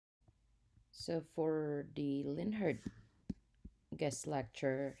So for the Linhart guest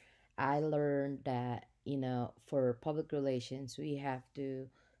lecture, I learned that, for public relations, we have to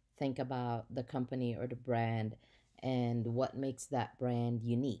think about the company or the brand and what makes that brand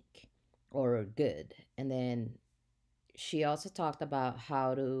unique or good. And then she also talked about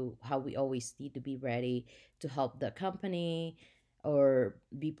how we always need to be ready to help the company or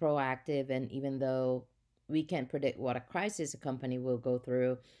be proactive. And even though we can't predict what a crisis a company will go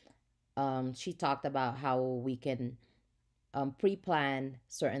through, she talked about how we can pre-plan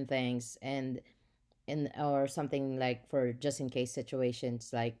certain things, and in or something like for just in case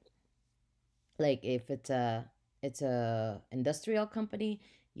situations, like if it's a industrial company,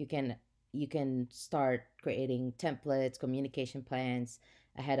 you can you can start creating templates, communication plans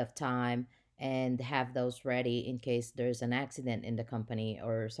ahead of time, and have those ready in case there's an accident in the company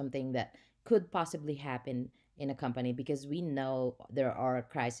or something that could possibly happen in a company, because we know there are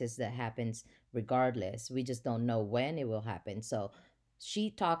crises that happens regardless, we just don't know when it will happen. So she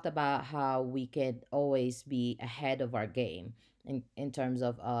talked about how we could always be ahead of our game in terms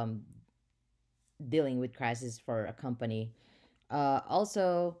of dealing with crisis for a company.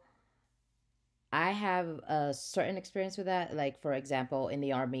 Also, I have a certain experience with that. Like, for example, in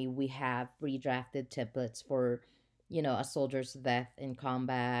the army, we have pre-drafted templates for, a soldier's death in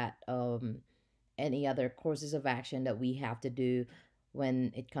combat, any other courses of action that we have to do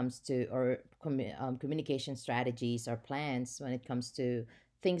when it comes to, or communication strategies or plans when it comes to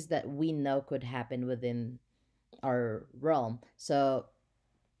things that we know could happen within our realm. So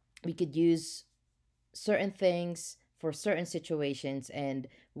we could use certain things for certain situations, and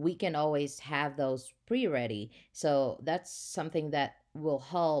we can always have those pre-ready. So that's something that will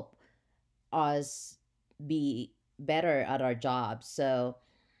help us be better at our jobs. So,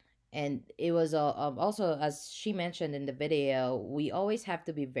 and it was also, as she mentioned in the video, we always have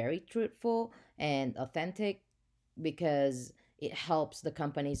to be very truthful and authentic, because it helps the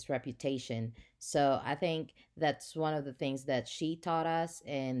company's reputation. So I think that's one of the things that she taught us,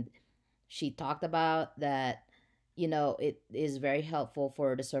 and she talked about that, it is very helpful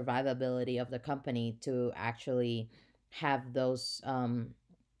for the survivability of the company to actually have those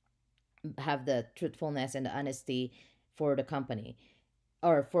have the truthfulness and the honesty for the company,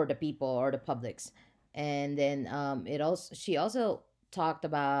 or for the people or the publics. And then it also she also talked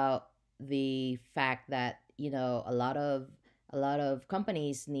about the fact that, a lot of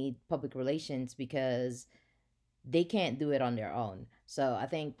companies need public relations because they can't do it on their own. So I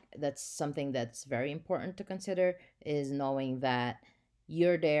think that's something that's very important to consider, is knowing that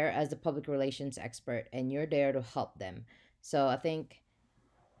you're there as the public relations expert and you're there to help them. So I think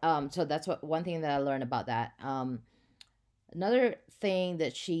so that's what one thing that I learned about that. Another thing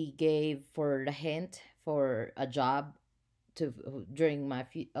that she gave for the hint for a job to during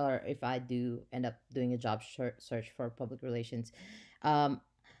or if I do end up doing a job search for public relations, um,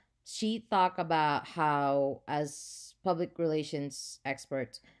 she talked about how, as public relations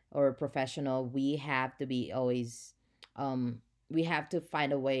experts or professional, we have to be always we have to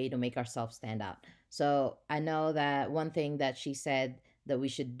find a way to make ourselves stand out. So I know that one thing that she said that we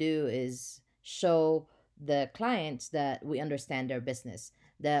should do is show the clients that we understand their business,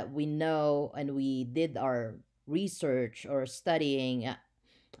 that we know and we did our research or studying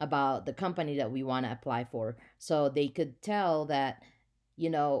about the company that we want to apply for, so they could tell that, you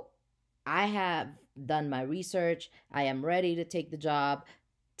know I have done my research. I am ready to take the job.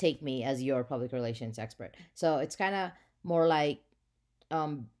 Take me as your public relations expert. So it's kind of more like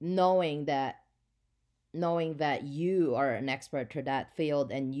knowing that you are an expert to that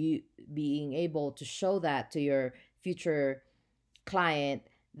field, and you being able to show that to your future client,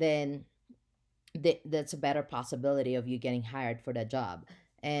 then that's a better possibility of you getting hired for that job.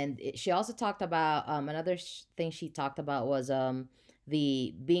 And she also talked about another thing she talked about was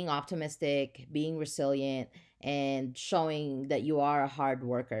the being optimistic, being resilient, and showing that you are a hard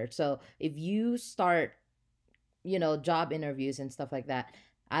worker. So if you start, job interviews and stuff like that,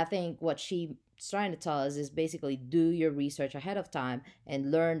 I think what she's trying to tell us is basically do your research ahead of time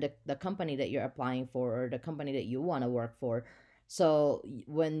and learn the company that you're applying for or the company that you want to work for. So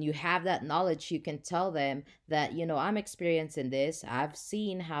when you have that knowledge, you can tell them that, I'm experienced in this, I've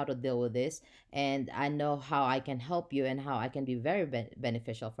seen how to deal with this, and I know how I can help you and how I can be very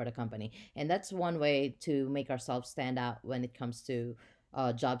beneficial for the company. And that's one way to make ourselves stand out when it comes to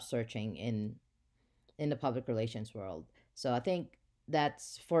job searching in the public relations world. So I think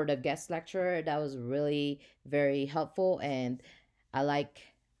that's for the guest lecturer. That was really very helpful, and I like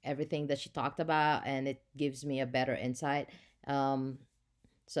everything that she talked about, and it gives me a better insight. Um,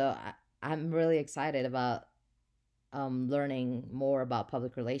 so I'm really excited about learning more about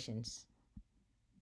public relations.